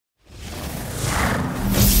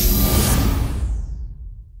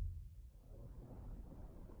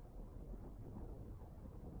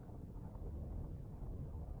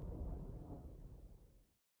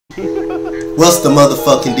What's the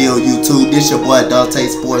motherfucking deal, YouTube? This your boy Dante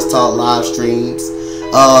Sports Talk live streams.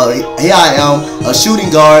 Here I am, a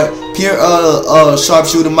shooting guard, pure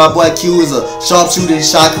sharpshooter. My boy Q is a sharpshooter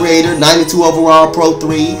shot creator, 92 overall, Pro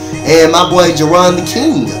 3, and my boy Jerron the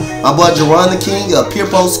King. My boy Jerron the King, a pure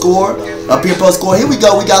post scorer. Here we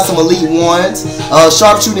go. We got some elite ones,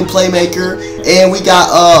 sharpshooting playmaker, and we got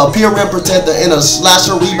a pure rim protector and a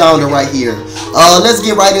slasher rebounder right here. Let's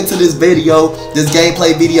get right into this video, this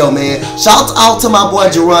gameplay video, man. Shout out to my boy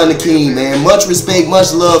Jerron the King, man. Much respect,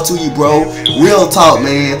 much love to you, bro. Real talk,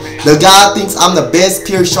 man. The guy thinks I'm the best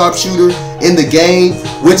pure sharpshooter in the game,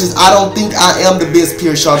 which is, I don't think I am the best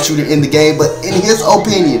pure sharpshooter in the game, but in his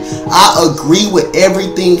opinion, I agree with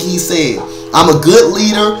everything he said. I'm a good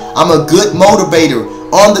leader. I'm a good motivator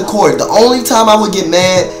on the court. The only time I would get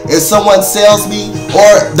mad is someone sells me,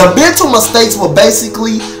 or the mental mistakes were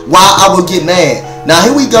basically why I would get mad. Now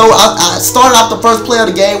here we go. I started off the first play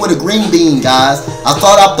of the game with a green bean, guys. I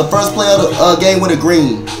started off the first play of the game with a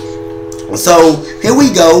green. So here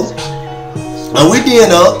we go. And we're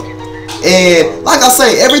getting up. And like I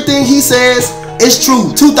say, everything he says is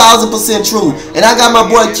true. 2000% true. And I got my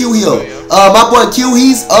boy Q here. My boy Q,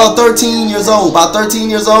 he's 13 years old. About 13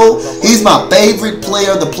 years old. He's my favorite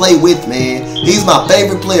player to play with, man. He's my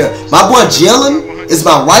favorite player. My boy Jalen is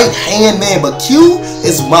my right hand man, but Q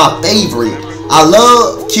is my favorite. I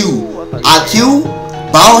love Q. IQ,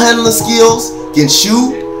 ball handling skills, can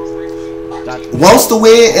shoot, wants to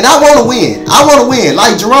win, and I want to win. I want to win.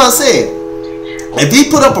 Like Jerron said, if he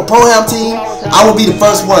put up a pro-am team, I will be the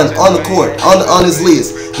first one on the court, on his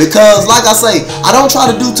list. Because, like I say, I don't try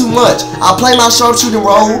to do too much. I play my sharpshooting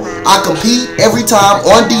role. I compete every time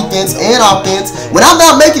on defense and offense. When I'm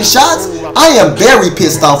not making shots, I am very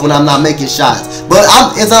pissed off when I'm not making shots. But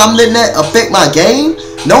is I'm letting that affect my game?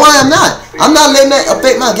 No, I am not. I'm not letting that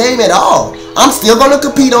affect my game at all. I'm still going to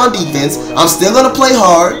compete on defense. I'm still going to play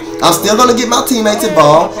hard. I'm still going to get my teammates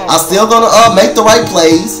involved. I'm still going to make the right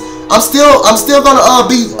plays. I'm still gonna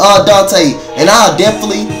beat Dante, and I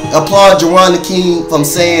definitely applaud Jerron the King from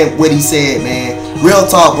saying what he said, man. Real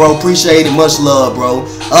talk, bro. Appreciate it. Much love, bro.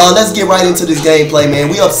 Let's get right into this gameplay, man.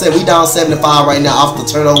 We upset. We down 7-5 right now off the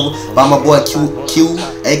turnover by my boy Q,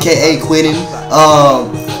 aka Quitting.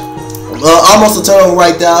 Almost a turnover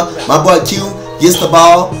right there. My boy Q gets the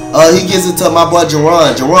ball. He gives it to my boy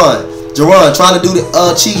Jerron. Jerron trying to do the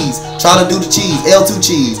cheese. Trying to do the cheese. L2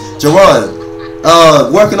 cheese. Jerron.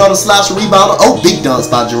 Working on the slasher rebounder. Oh, big dunks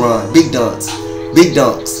by Jerron. Big dunks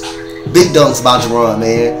by Jerron,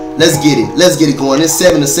 man. Let's get it going. It's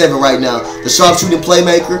 7-7 right now. The sharpshooting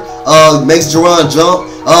playmaker makes Jerron jump.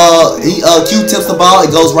 Q tips the ball. It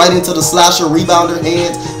goes right into the slasher rebounder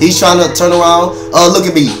hands. He's trying to turn around. Look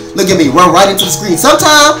at me, run right into the screen.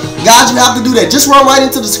 Sometimes, guys, you have to do that. Just run right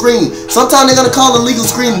into the screen. Sometimes they're gonna call a legal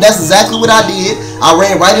screen, and that's exactly what I did. I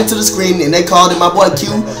ran right into the screen, and they called it. My boy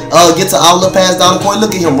Q gets an outlet pass down the court.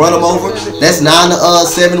 Look at him run him over. That's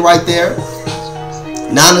 9-7 right there.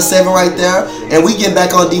 9-7 right there, and we get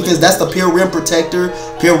back on defense. That's the pure rim protector.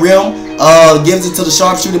 Pure rim gives it to the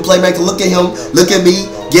sharpshooting playmaker. Look at him. Look at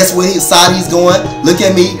me. Guess what side he's going? Look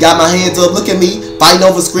at me. Got my hands up. Look at me. Fighting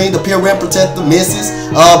over screen. The pure rim protector misses,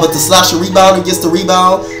 but the slasher rebounder gets the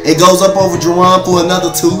rebound. It goes up over Jerron for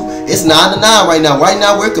another 2. It's 9-9 right now. Right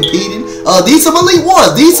now we're competing. These some elite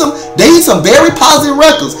ones. These some very positive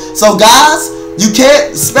records. So guys, you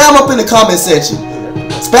can't spam up in the comment section.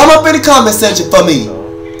 Spam up in the comment section for me.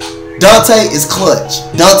 Dante is clutch.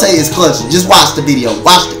 Dante is clutch. Just watch the video.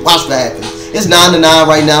 Watch what happens. It's 9-9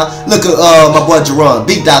 right now. Look at my boy Jerron.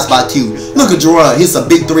 Big dots by Q. Look at Jerron. Hit some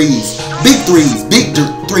big threes. Big threes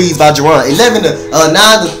by Jerron.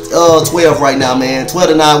 9-12 right now, man.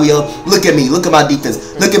 12-9 we up. Look at me. Look at my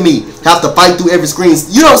defense. Look at me. Have to fight through every screen.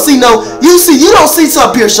 You don't see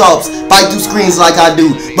some pure sharps fight through screens like I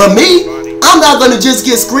do. But me, I'm not gonna just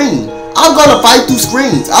get screened. I'm gonna fight through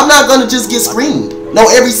screens. I'm not gonna just get screened. No,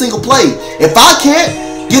 every single play. If I can't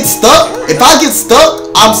get stuck,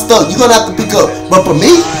 I'm stuck. You're gonna have to pick up. But for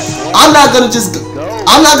me, I'm not gonna just fight.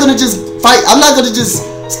 I'm not gonna just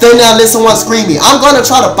stand there and let someone screen me. I'm gonna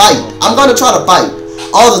try to fight.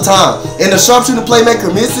 All the time. And the sharpshooter playmaker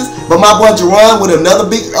misses, but my boy Jerron with another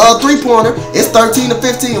big 3-pointer. It's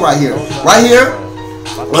 13-15 right here.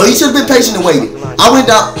 Well, he should have been patient and waited. I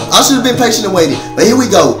should have been patient and waited. But here we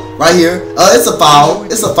go. Right here. It's a foul.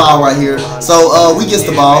 It's a foul right here. So we gets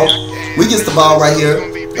the ball. Right here.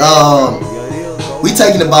 We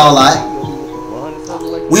taking the ball out.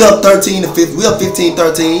 We up 13-15. We up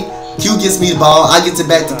 15-13. Q gets me the ball. I get it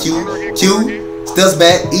back to Q. Q steps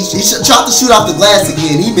back. He tried to shoot off the glass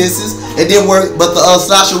again. He misses. It didn't work. But the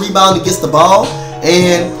slasher rebound gets the ball.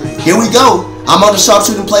 And here we go. I'm on the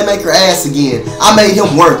sharpshooting playmaker ass again. I made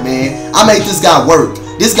him work, man. I made this guy work.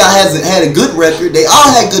 This guy hasn't had a good record. They all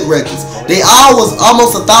had good records. They all was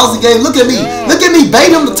almost 1,000 games. Look at me. Look at me.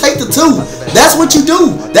 Bait him to take the 2. That's what you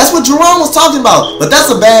do. That's what Jerron was talking about. But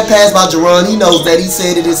that's a bad pass by Jerron. He knows that. He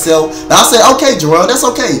said it himself. But I said, okay, Jerron, that's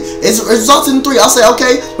okay. It results in 3. I said,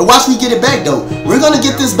 okay, but watch me get it back, though. We're going to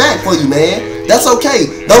get this back for you, man. That's okay.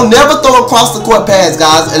 Don't never throw across the court pass,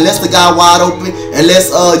 guys, unless the guy wide open,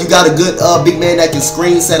 unless you got a good big man that can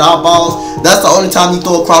screen set off balls. That's the only time you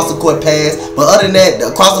throw across the court pass. But other than that,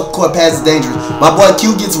 the across the court pass is dangerous. My boy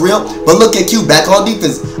Q gets ripped, but look at Q back on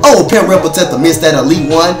defense. Oh, pin rim protector missed that elite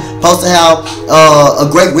 1. Supposed to have a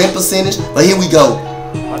great win percentage, but here we go.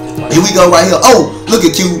 Here we go right here. Oh, look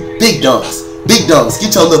at Q. Big dunks. Big dunks.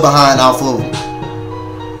 Get your little behind off of him.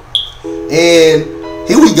 And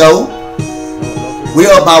here we go. We're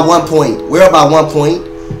up by 1 point. We're up by 1 point.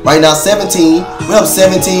 Right now, 17. We're up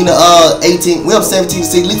 17 to 18. We're up 17 to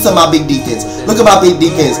 6. Look at my big defense. Look at my big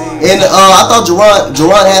defense. And I thought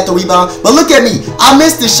Jerron had the rebound. But look at me. I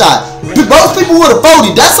missed this shot. Most people would have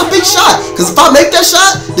folded. That's a big shot. Because if I make that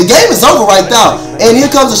shot, the game is over right now. And here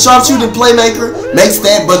comes the sharpshooting playmaker. Makes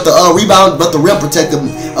that, but the rebound, but the rim protector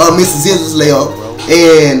misses his layup.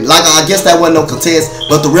 And like I guess that wasn't no contest,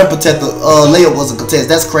 but the rim protector layup was a contest.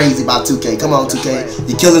 That's crazy by 2K. Come on, 2K.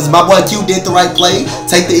 You killers. My boy Q did the right play.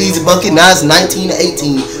 Take the easy bucket. Now it's 19 to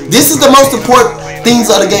 18. This is the most important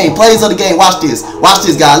things of the game. Plays of the game. Watch this. Watch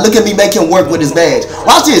this, guy. Look at me make him work with his badge.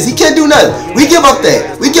 Watch this. He can't do nothing. We give up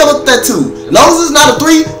that. We give up that too. Long as it's not a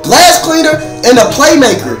 3, glass cleaner and a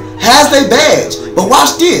playmaker has their badge. But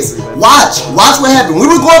watch this. Watch what happened. We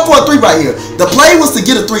were going for a 3 right here. The play was to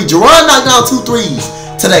get a 3. Jerron knocked down 2 threes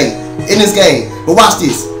today in this game. But watch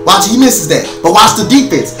this. Watch, he misses that. But watch the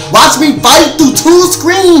defense. Watch me fight through 2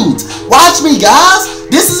 screens. Watch me, guys.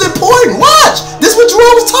 This is important. Watch. This is what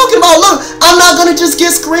Jerron was talking about. Look, I'm not going to just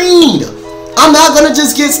get screened. I'm not going to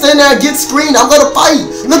just stand there and get screened. I'm going to fight.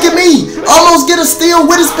 Look at me. Almost get a steal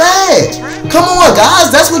with his badge. Come on,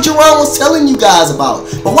 guys. That's what Jerron was telling you guys about.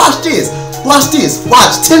 But watch this. Watch this.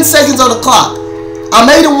 Watch. 10 seconds on the clock. I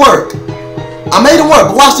made him work. I made him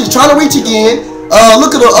work. But watch this. Trying to reach again.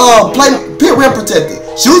 Look at the pit rim protected.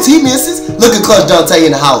 Shoots. He misses. Look at Clutch Dante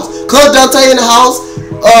in the house. Clutch Dante in the house.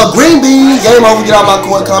 Green bean. Game over. Get out my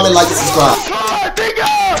court. Comment, like, and subscribe.